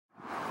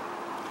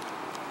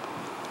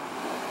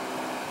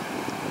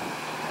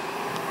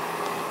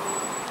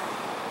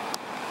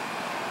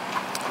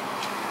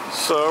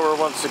So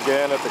we're once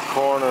again at the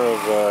corner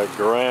of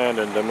Grand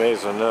and de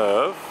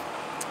Maisonneuve,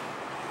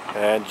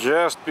 and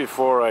just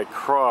before I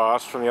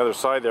crossed from the other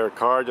side there, a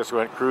car just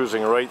went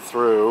cruising right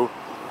through,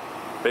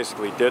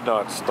 basically did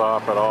not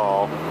stop at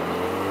all.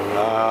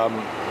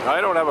 I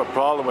don't have a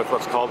problem with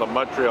what's called a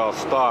Montreal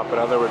stop, in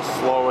other words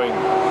slowing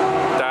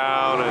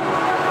down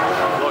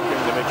and looking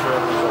to make sure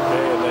everything's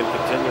okay and then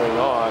continuing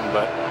on,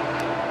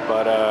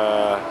 but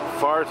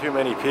far too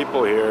many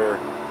people here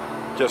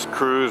just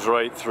cruise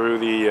right through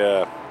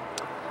the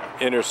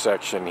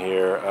intersection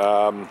here.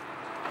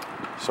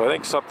 So I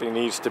think something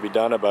needs to be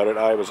done about it.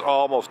 I was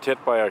almost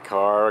hit by a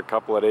car a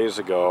couple of days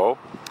ago,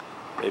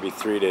 maybe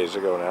 3 days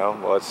ago now.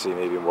 Well, let's see,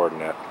 maybe more than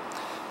that.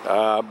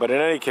 But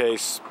in any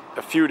case,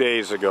 a few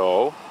days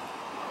ago,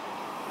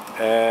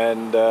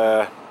 and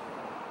you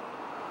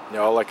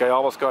know, like I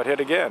almost got hit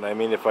again. I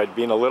mean, if I'd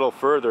been a little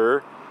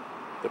further,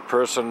 the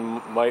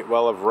person might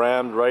well have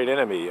rammed right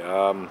into me.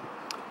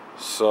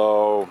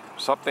 So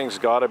something's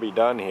got to be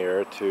done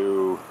here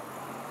to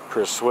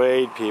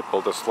persuade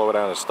people to slow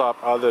down and stop,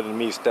 other than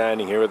me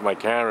standing here with my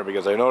camera,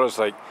 because I notice,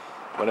 like,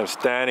 when I'm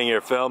standing here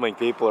filming,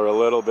 people are a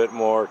little bit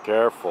more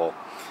careful.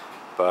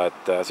 But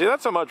see,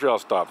 that's a Montreal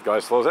stop. The guy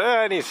slows,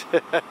 and he's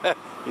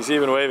he's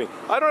even waving.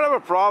 I don't have a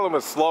problem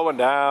with slowing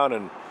down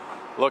and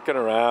looking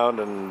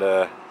around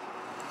and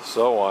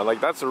so on.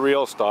 Like, that's a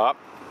real stop.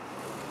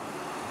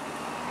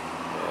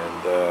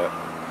 And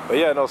but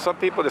yeah, no, some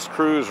people just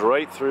cruise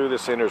right through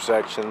this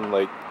intersection,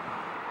 like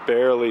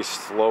barely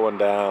slowing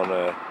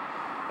down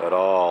at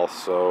all.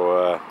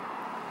 So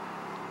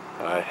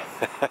I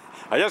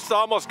I just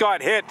almost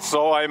got hit,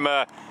 so I'm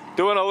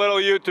doing a little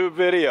YouTube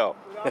video.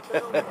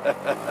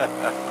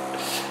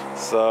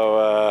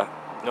 So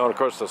you know, of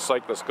course the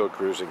cyclists go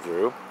cruising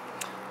through.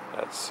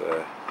 That's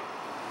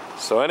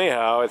so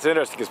anyhow, it's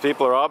interesting because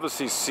people are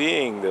obviously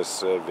seeing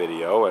this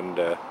video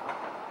and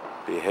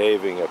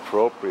behaving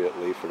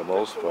appropriately for the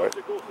most part.